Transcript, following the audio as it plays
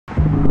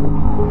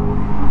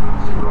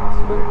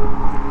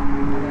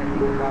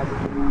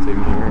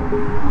Same here.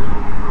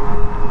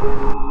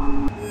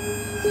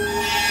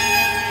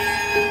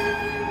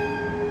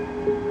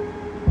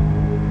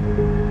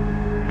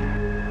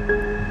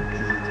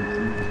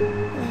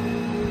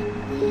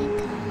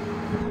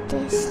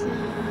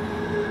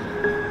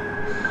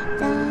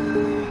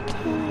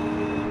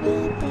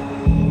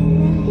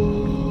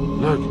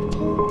 Look.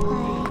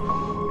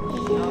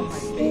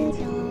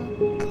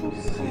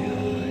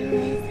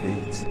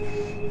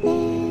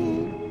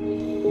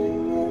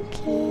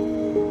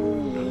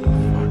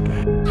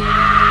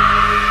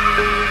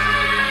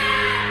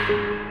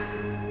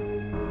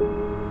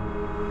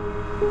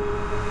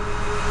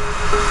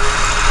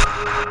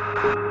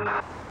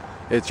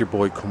 It's your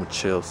boy Kuma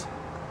Chills.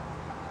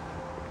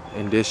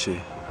 And this shit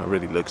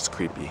already looks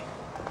creepy.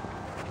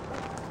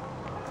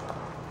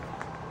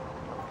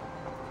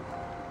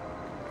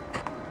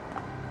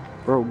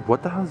 Bro,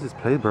 what the hell is this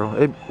place, bro?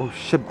 Hey, oh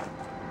shit.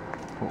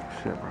 Oh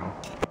shit, bro.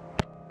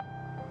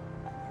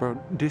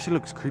 Bro, this shit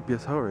looks creepy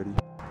as hell already.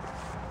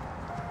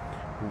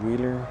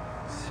 Wheeler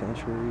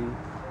Century.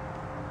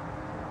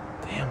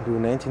 Damn,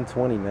 dude,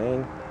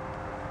 1929.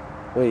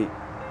 Wait,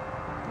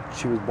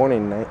 she was born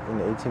in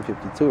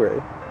 1852, right?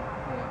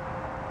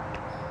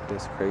 Yeah.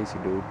 That's crazy,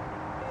 dude.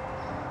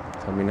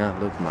 Tell me not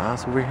look my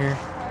ass over here.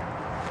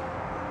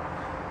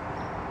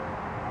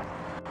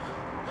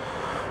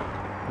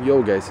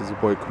 Yo guys, it's your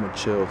boy Kuma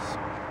Chills.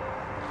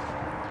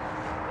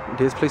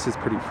 This place is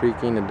pretty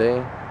freaky in the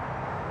day,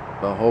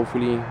 but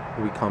hopefully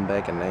we come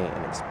back at night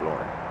and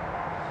explore.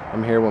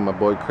 I'm here with my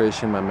boy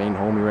Christian, my main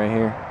homie right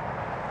here.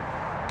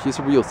 He's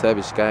a real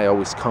savage guy,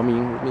 always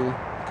coming with me,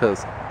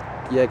 cause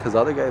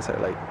other guys are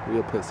like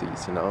real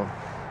pussies, you know.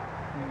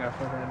 You got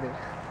fucking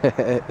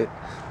a bit.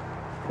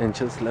 And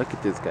just look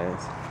at this,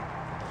 guys.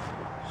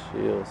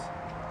 Chills.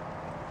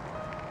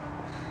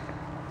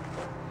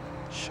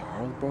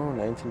 Charles, bro,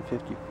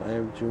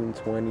 1955, June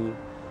 20.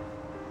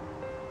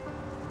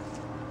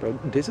 Bro,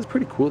 this is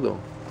pretty cool though.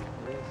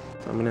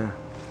 So I'm gonna,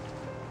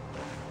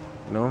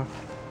 you know,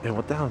 and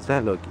what the hell is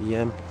that? Look,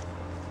 EM.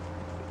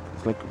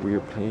 It's like a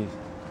weird place.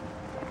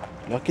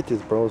 Look at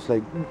this, bro. It's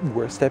like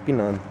we're stepping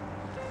on,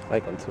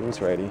 like on tombs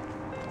already.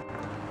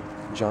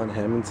 John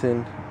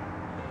Hamilton,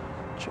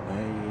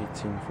 July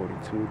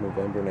 1842,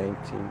 November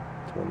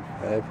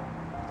 1925.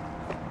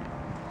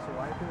 So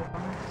why do people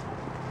come here?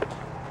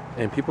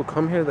 And people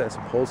come here that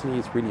supposedly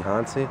it's really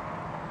haunted,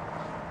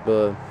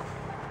 but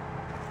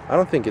I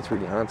don't think it's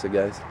really haunted,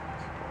 guys.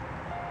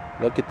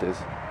 Look at this.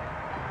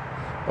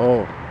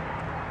 Oh,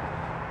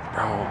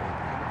 bro.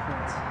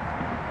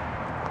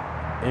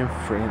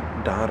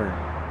 Infant daughter.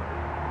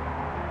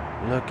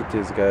 Look at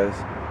this, guys.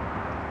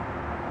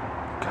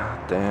 God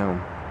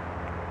damn.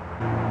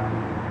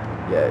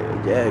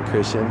 Yeah,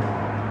 Christian.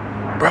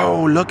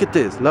 Bro, look at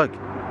this. Look.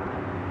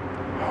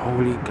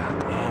 Holy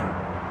goddamn.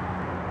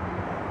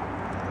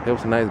 It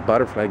was a nice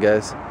butterfly,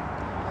 guys.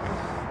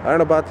 I don't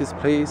know about this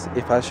place,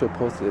 if I should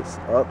post this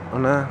up or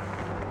not.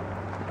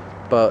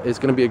 But it's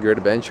gonna be a great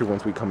adventure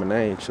once we come at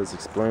night, just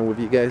exploring with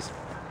you guys.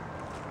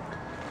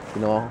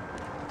 You know,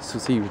 to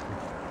see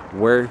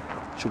where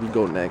should we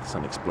go next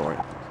on exploring.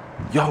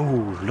 Yo,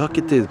 look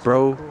at this,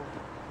 bro.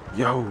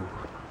 Yo.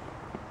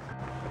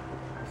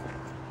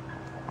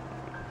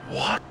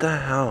 What the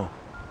hell?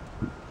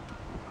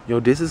 Yo,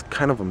 this is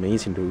kind of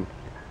amazing, dude.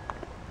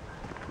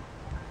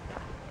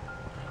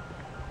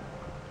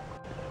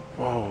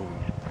 Whoa.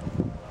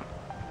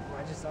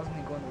 I just saw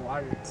something go in the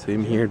water.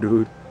 Same here,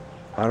 dude.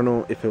 I don't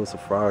know if it was a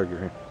frog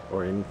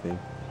or anything.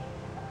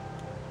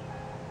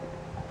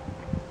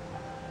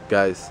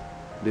 Guys,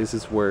 this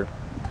is where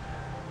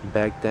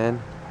back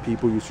then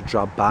people used to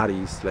drop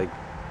bodies like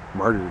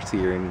murders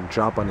here and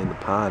drop on in the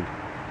pond.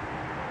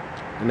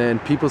 And then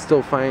people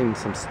still find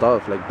some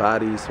stuff like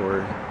bodies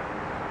or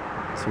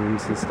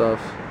tombs and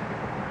stuff.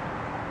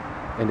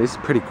 And this is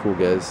pretty cool,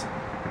 guys.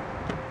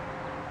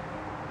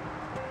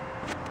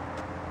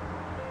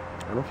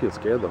 I don't feel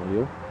scared though,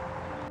 you?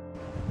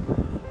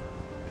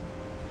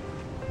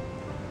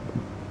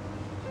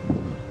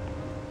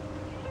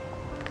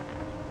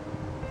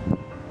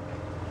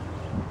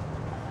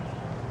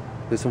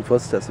 There's some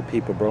footsteps of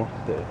people, bro,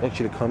 that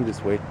actually come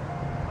this way.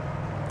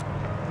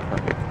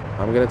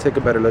 I'm gonna take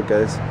a better look,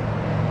 guys.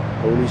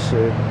 Holy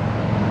shit.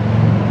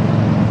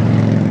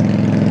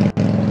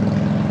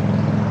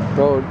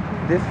 Bro,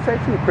 this is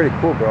actually pretty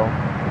cool, bro.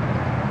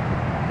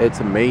 It's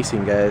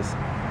amazing, guys.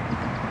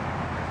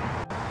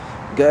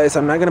 Guys,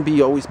 I'm not gonna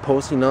be always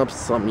posting up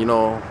some, you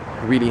know,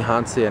 really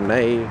haunted at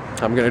night.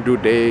 I'm gonna do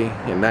day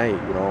and night,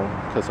 you know,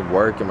 because of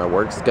work and my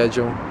work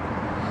schedule.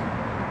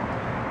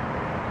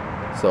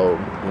 So,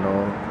 you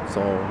know,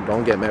 so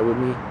don't get mad with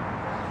me.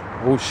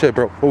 Oh shit,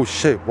 bro. Oh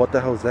shit, what the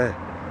hell is that?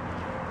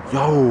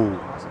 Yo.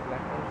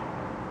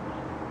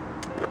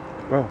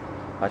 Bro,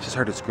 I just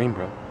heard a scream,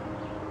 bro.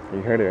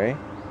 You heard it, right?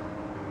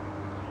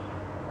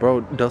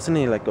 Bro, doesn't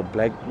it like a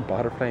black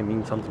butterfly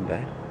mean something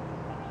bad?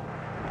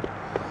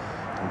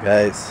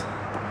 Guys,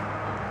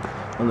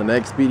 on the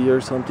next video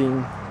or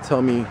something,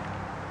 tell me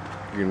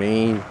your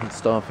name and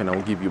stuff and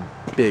I'll give you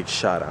a big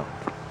shout out.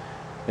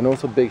 And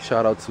also big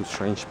shout out to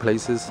Strange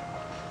Places.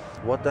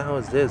 What the hell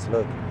is this?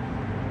 Look,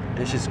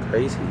 this is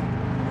crazy.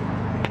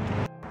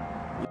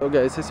 Yo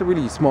guys, it's a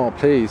really small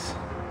place.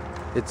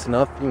 It's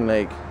nothing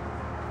like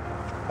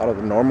out of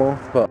the normal,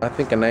 but I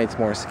think at night's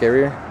more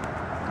scarier.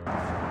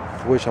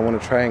 Wish I want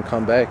to try and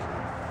come back.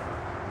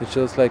 It's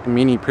just like a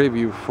mini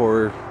preview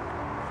for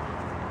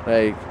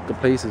like the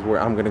places where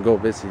I'm gonna go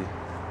visit.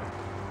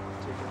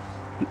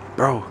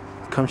 Bro,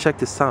 come check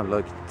this out.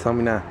 Look, tell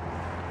me now.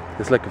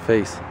 It's like a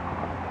face.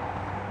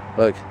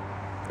 Look,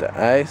 the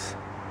eyes.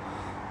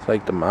 It's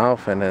like the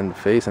mouth, and then the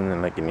face, and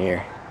then like an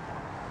ear.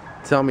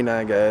 Tell me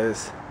now,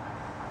 guys.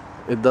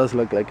 It does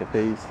look like a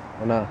face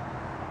or not?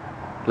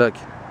 Look.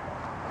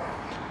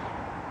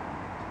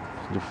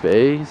 The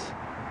face,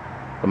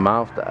 the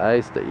mouth, the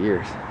eyes, the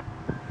ears.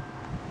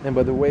 And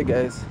by the way,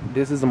 guys,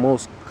 this is the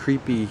most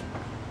creepy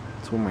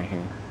tomb right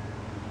here.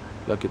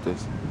 Look at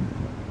this.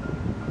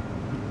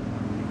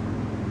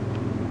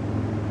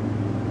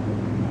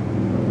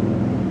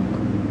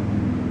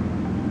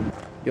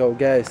 Yo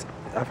guys,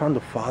 I found the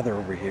father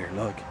over here.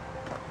 Look,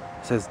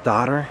 it says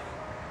daughter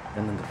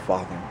and then the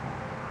father.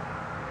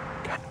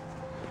 God.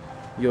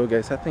 Yo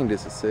guys, I think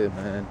this is it,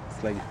 man.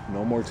 It's like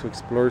no more to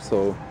explore,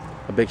 so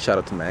a big shout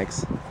out to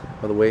Max,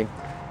 by the way,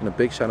 and a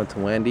big shout out to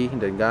Wendy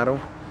Delgado,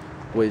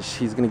 which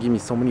he's gonna give me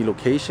so many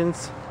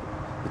locations.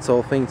 It's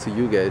all thanks to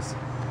you guys,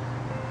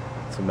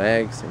 to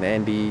Max and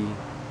Andy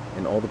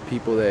and all the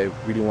people that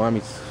really want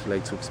me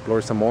to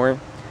explore some more.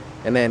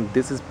 And then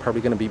this is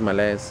probably gonna be my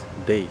last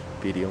day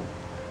video,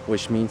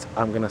 which means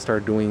I'm gonna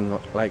start doing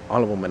like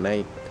all of them at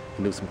night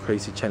and do some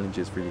crazy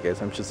challenges for you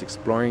guys. I'm just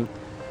exploring,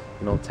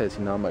 you know,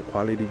 testing out my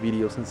quality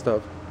videos and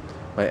stuff,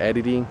 my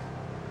editing.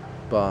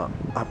 But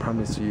I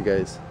promise you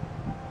guys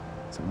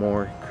some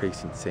more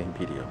crazy insane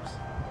videos.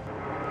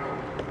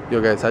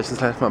 Yo guys, I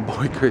just left my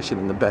boy Christian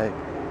in the back.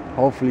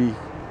 Hopefully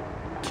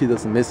he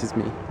doesn't misses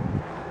me.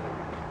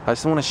 I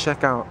just want to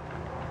check out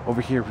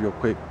over here real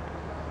quick.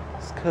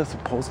 It's because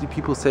supposedly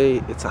people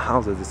say it's a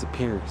house that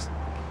disappears.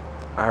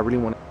 I really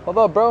want to... Hold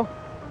up, bro.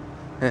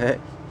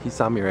 He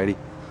saw me already.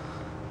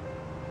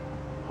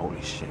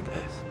 Holy shit,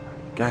 guys.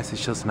 Guys,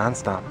 it's just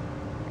non-stop.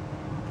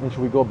 Should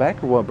we go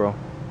back or what, bro?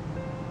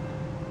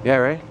 Yeah,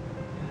 right?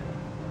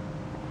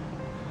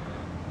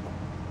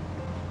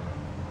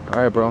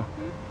 Alright, bro.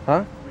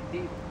 Huh?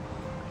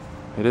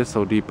 It is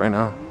so deep right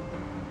now.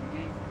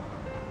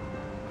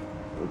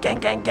 Gang,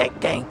 gang, gang,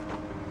 gang.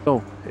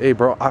 Oh, hey,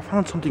 bro, I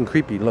found something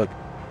creepy. Look,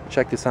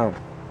 check this out.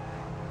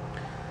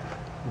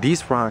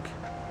 This rock,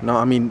 no,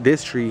 I mean,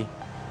 this tree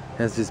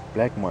has this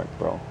black mark,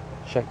 bro.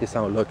 Check this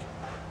out, look.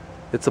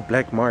 It's a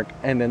black mark,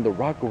 and then the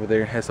rock over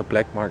there has a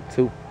black mark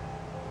too.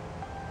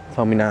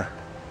 Tell me now.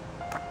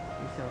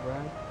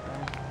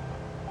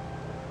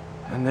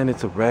 And then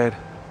it's a red.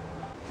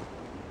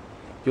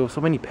 Yo, so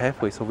many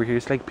pathways over here.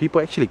 It's like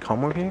people actually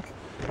come over here.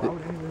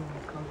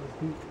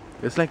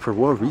 It's like for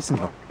what reason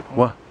though?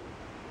 What?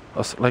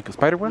 Like a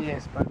spider web? Yeah,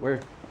 spider where?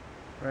 web.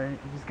 Right,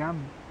 you just got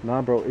me.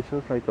 Nah, bro, it's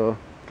just like a...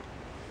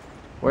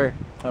 Where?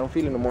 I don't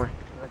feel it no more.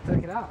 I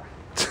took it out.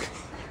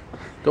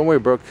 Don't worry,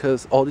 bro,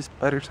 because all these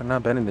spiders are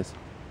not venomous.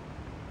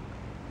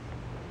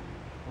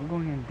 We're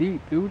going in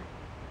deep, dude.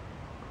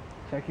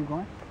 Should I keep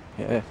going?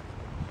 Yeah.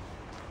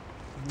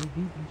 We're deep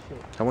and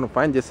shit. I want to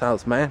find this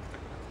house, man.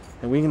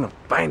 And we're going to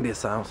find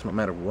this house no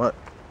matter what.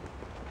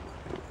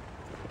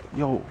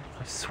 Yo,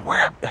 I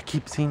swear I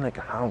keep seeing like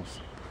a house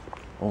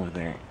over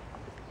there.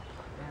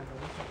 Yeah,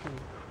 but this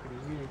is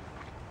pretty weird.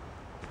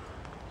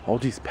 All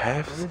these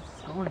paths. Where is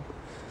this going?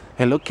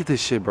 And look at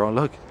this shit, bro.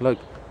 Look, look.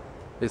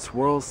 It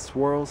swirls,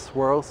 swirls,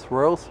 swirls,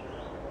 swirls.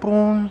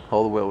 Boom.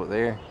 All the way over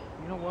there.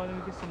 You know what? Let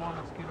me get some more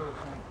mosquitoes.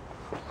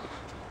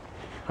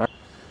 Right.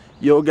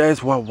 Yo,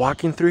 guys, while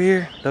walking through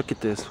here, look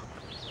at this.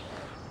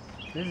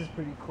 This is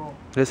pretty cool.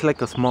 It's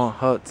like a small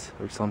hut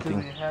or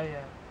something. Hell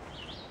yeah.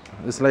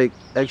 It's like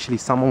actually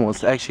someone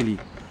was actually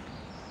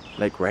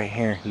like right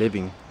here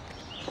living.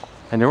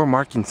 And they were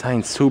marking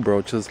signs too,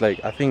 bro. Just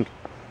like, I think,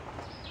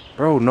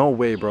 bro, no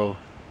way, bro.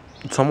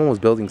 Someone was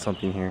building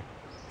something here.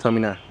 Tell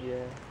me now.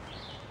 Yeah.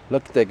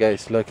 Look at that,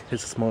 guys. Look,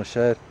 it's a small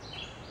shed.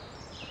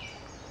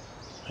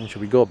 And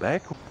should we go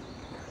back?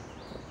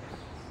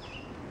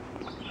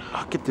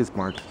 Look at this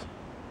mark.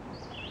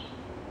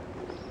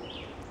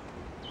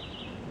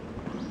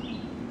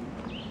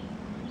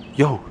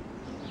 Yo,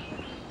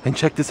 and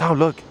check this out.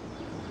 Look.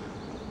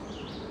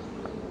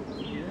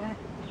 You hear that?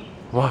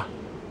 What?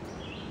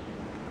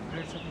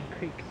 There's something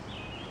creak.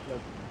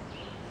 Look.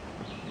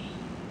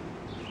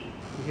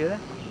 You hear that?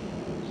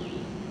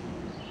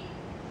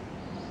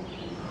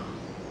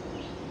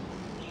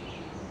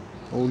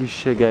 Holy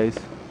shit, guys.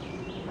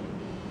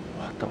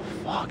 What the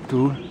fuck,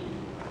 dude?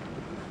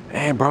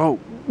 Hey, bro,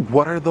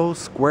 what are those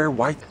square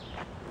white?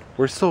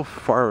 We're so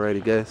far already,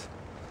 guys.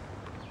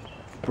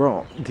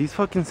 Bro, these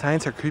fucking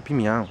signs are creeping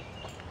me out.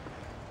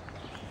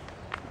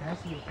 There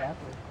has to be a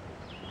pathway.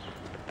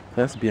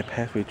 There has to be a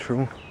pathway,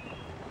 true.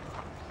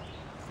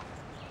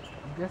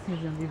 I'm guessing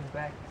he's gonna leave it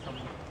back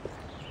somewhere.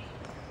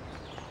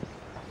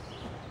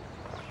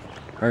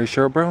 Are you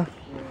sure, bro? Yeah.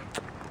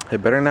 They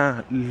better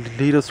not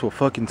lead us to a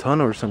fucking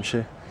tunnel or some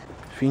shit.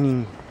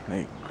 Feeling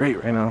like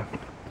great right now.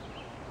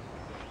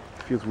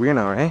 Feels weird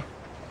now, right?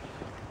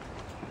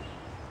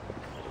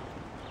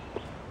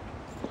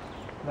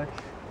 Like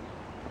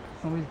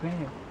somebody's been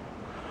here.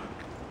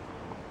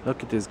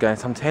 Look at this,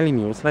 guys. I'm telling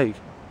you, it's like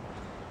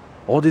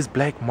all these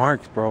black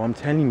marks, bro. I'm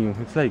telling you,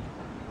 it's like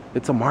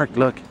it's a mark.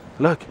 Look,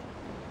 look.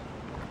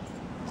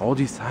 All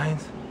these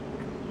signs.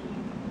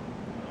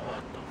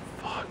 What the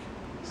fuck?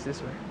 It's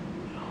this way.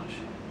 Oh,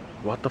 shit.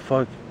 What the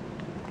fuck?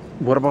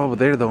 What about over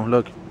there, though?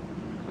 Look.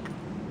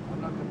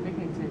 I'm not gonna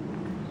picnic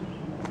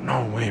table.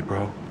 No way,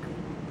 bro.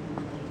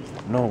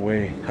 No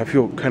way. I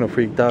feel kind of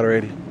freaked out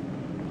already.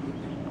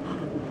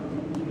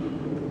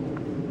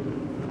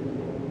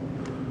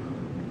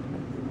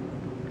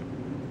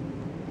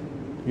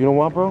 You know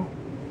what, bro?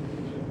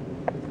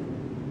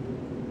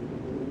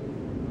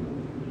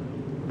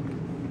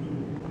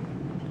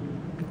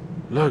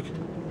 Look.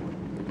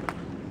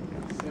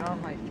 Sit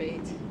on my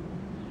fate.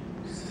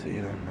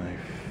 Sit on my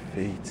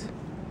feet.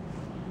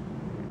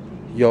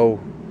 Yo,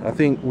 I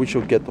think we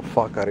should get the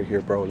fuck out of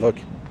here, bro. Look.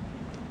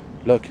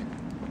 Look.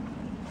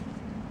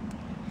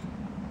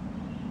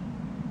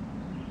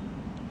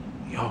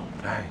 Yo,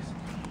 guys.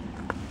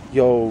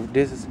 Yo,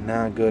 this is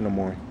not good no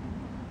more.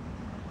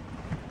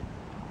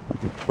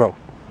 Bro.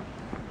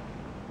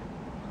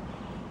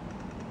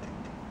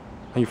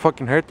 Are you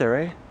fucking hurt there,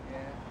 right?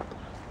 Yeah.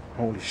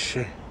 Holy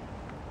shit.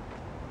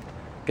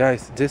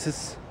 Guys, this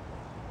is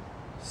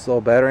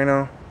so bad right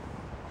now.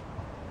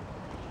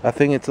 I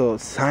think it's a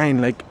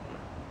sign, like,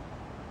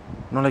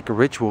 not like a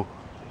ritual.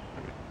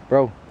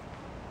 Bro.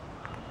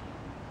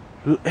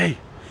 Hey,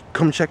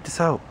 come check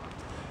this out.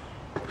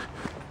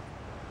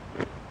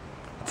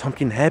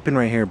 Something happened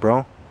right here,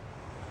 bro.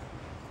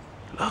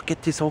 Look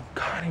at this old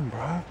cotton,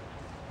 bro.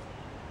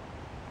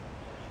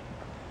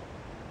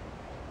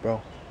 Bro.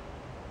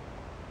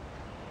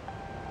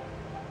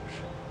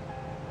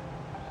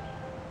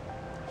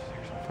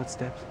 There's some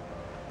footsteps.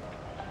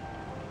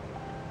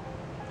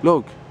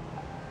 Look.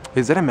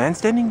 Is that a man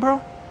standing, bro?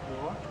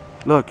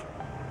 What? Look.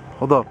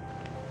 Hold up.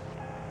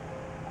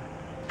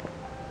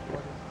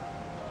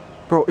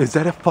 Bro, is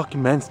that a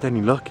fucking man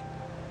standing? Look.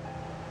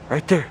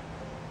 Right there.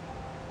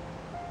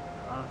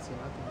 I don't see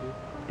nothing,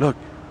 dude. Look.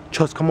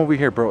 Just come over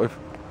here, bro.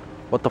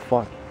 What the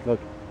fuck?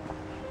 Look.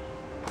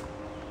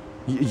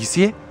 You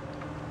see it?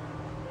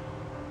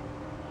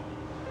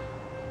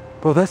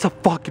 Bro, that's a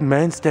fucking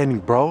man standing,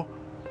 bro.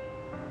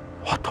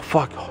 What the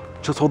fuck?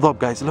 Just hold up,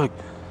 guys. Look.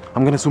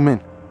 I'm gonna zoom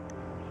in.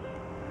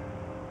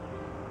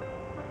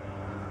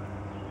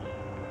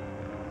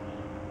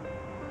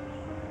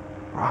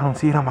 Bro, I don't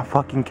see it on my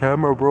fucking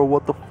camera, bro.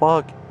 What the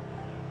fuck?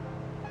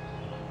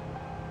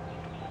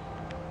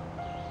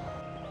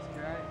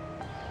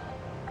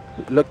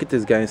 Look at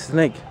this guy,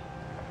 snake.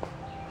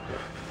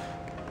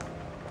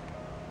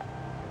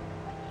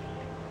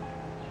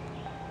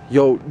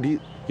 Yo,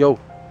 yo,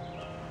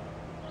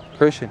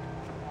 Christian.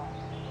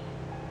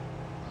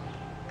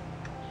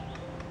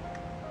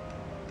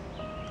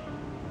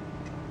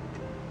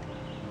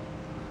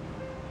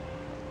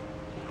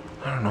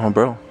 I don't know,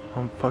 bro.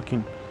 I'm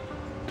fucking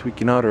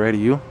tweaking out already.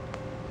 You?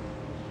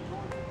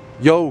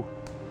 Yo,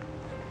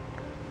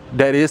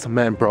 that is a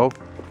man, bro.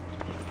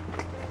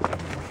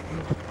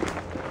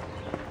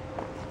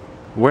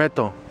 Where at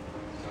though?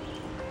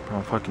 Bro,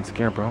 I'm fucking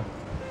scared, bro.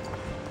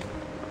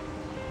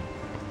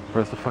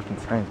 Where's the fucking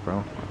signs,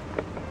 bro?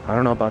 I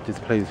don't know about this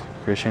place,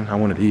 Christian. I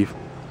want to leave.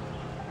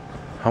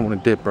 I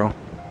want to dip, bro.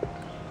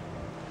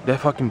 That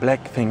fucking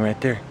black thing right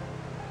there.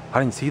 I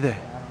didn't see that. I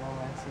don't know,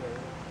 man. See it.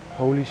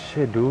 Holy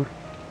shit, dude.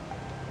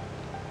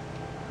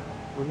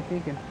 What are you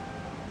thinking?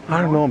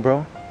 I don't know,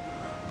 bro.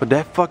 But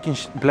that fucking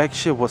black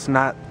shit was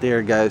not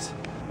there, guys.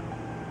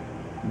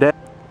 That.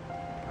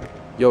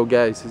 Yo,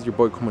 guys, it's your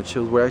boy Kuma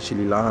Chills. We're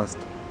actually lost.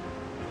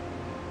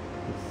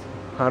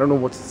 I don't know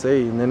what to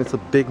say. And then it's a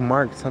big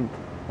mark on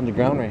the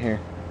ground right here.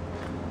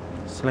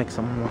 It's like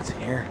someone was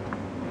here.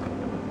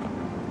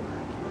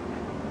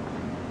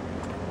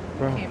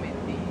 Bro. Came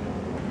in deep.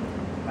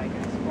 Like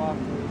I swapped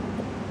with.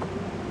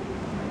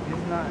 Like,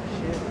 it's not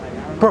shit. Like, I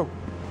don't know. Bro.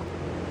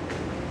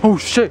 Oh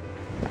shit.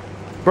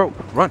 Bro,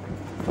 run.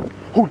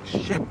 Holy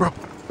shit, bro.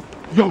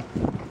 Yo.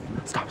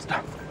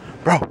 Stop.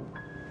 Bro.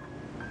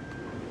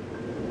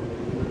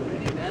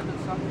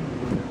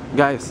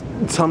 Guys,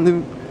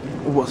 something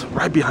was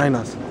right behind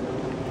us.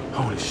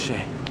 Holy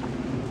shit.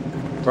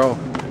 Bro.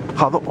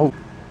 How the. Oh.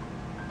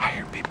 I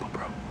hear people,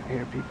 bro. I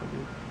hear people,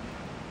 dude.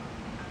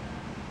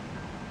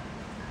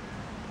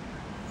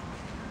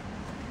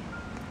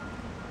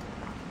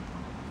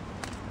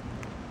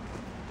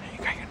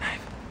 You got your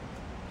knife.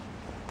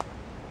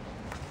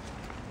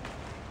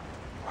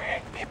 We're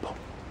hearing people.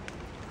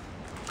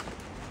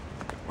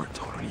 We're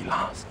totally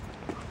lost.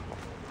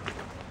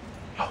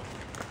 Yo.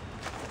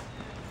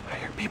 I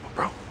hear people,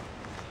 bro.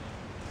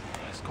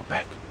 Let's go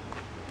back.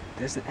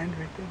 There's the end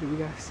right there that we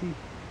gotta see.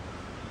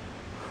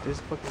 There's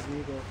a fucking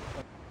vehicle.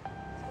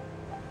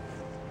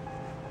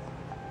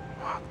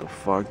 What the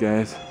fuck,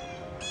 guys?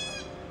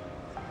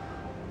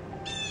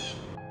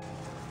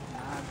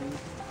 Nah, dude.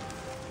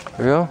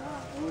 Real?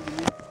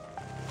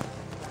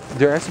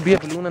 There has to be a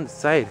balloon on the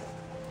side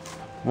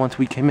once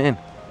we came in.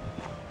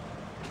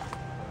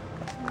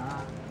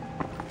 Nah.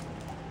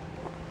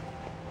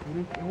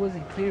 It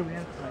wasn't clear. We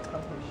had to like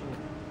cover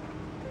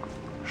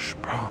shit. Shh,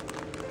 bro.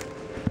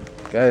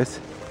 Guys,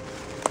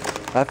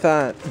 I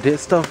thought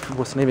this stuff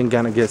wasn't even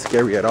gonna get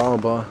scary at all,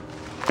 but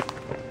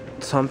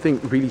something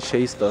really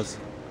chased us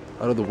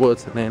out of the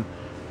woods, and then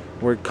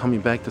we're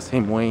coming back the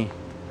same way.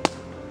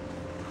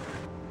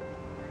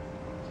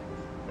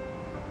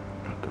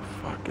 What the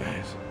fuck,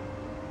 guys?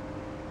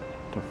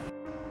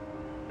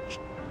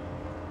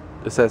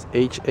 It says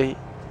H-A-L-S-A-T-A-N.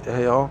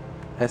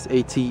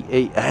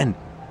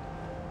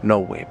 No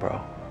way, bro.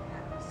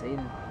 Satan.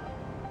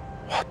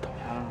 What the?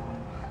 I don't know.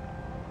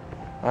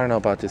 I don't know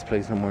about this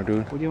place no more,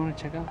 dude. What do you want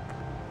to check out?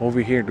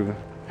 Over here, dude.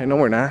 Hey, no,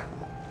 we're not.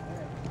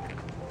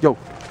 Yo.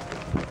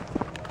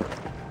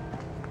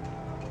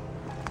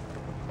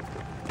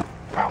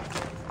 Wow.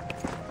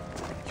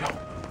 Yo.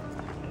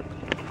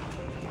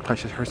 I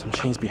just heard some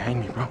chains behind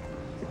me, bro.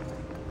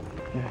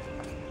 Yeah.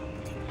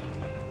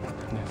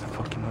 And there's some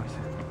fucking noises.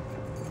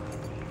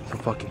 Some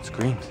fucking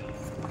screams.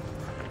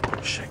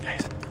 Oh, shit,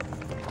 guys.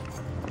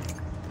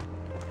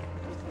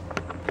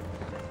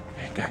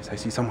 Hey, guys, I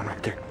see someone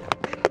right there.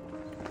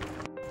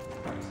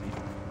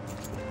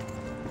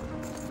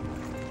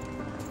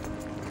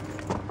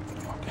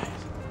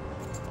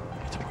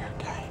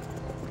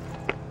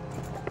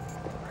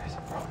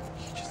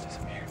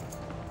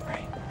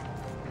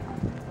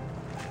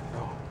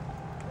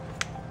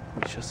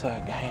 We just saw a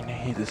guy and then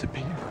he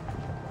disappeared.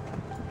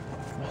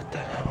 What the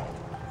hell?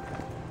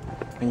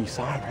 And you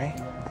saw him, right?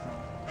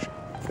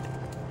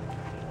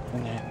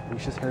 And then we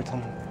just heard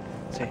someone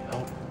say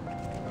help.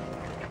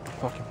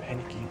 Fucking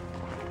panicking.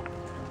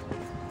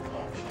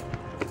 Oh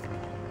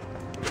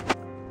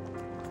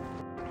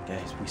shit.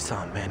 Guys, we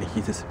saw a man and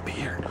he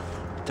disappeared.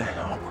 What the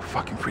hell? We're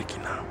fucking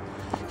freaking out.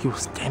 He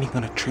was standing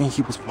on a tree.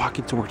 He was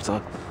walking towards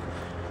us.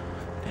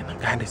 Then the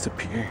guy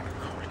disappeared.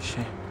 Holy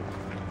shit.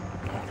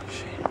 Holy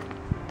shit.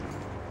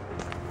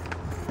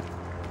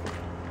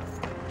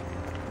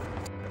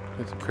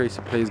 It's a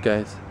crazy place,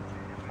 guys.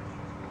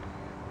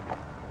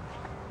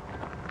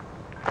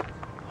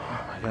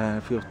 Oh my god, I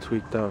feel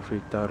freaked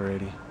out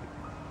already.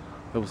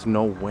 There was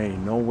no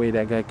way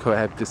that guy could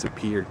have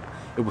disappeared.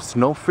 It was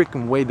no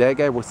freaking way that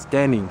guy was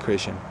standing,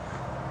 Christian.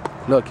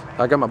 Look,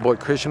 I got my boy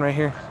Christian right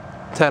here.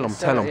 Tell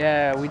him.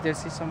 Yeah, we did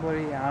see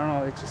somebody. I don't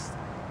know.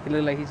 It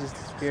looked like he just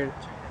disappeared.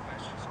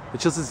 It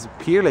just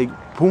disappeared,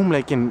 like boom,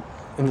 like in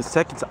the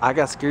seconds. I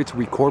got scared to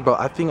record, but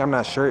I'm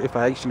not sure if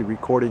I actually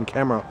recorded in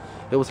camera.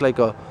 It was like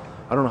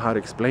I don't know how to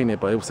explain it,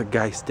 but it was a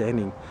guy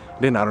standing.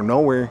 Then out of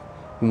nowhere,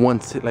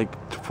 like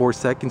 4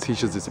 seconds, he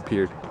just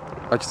disappeared.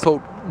 I just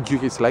hope you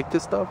guys like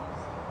this stuff.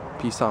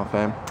 Peace out,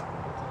 fam.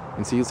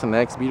 And see you in the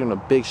next video. And a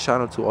big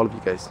shout out to all of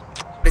you guys.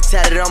 They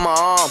tatted on my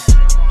arm.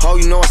 Oh,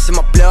 you know it's in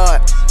my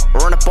blood.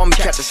 Run up on me,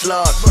 catch a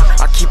slug.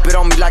 I keep it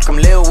on me like I'm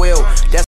Lil Will. That's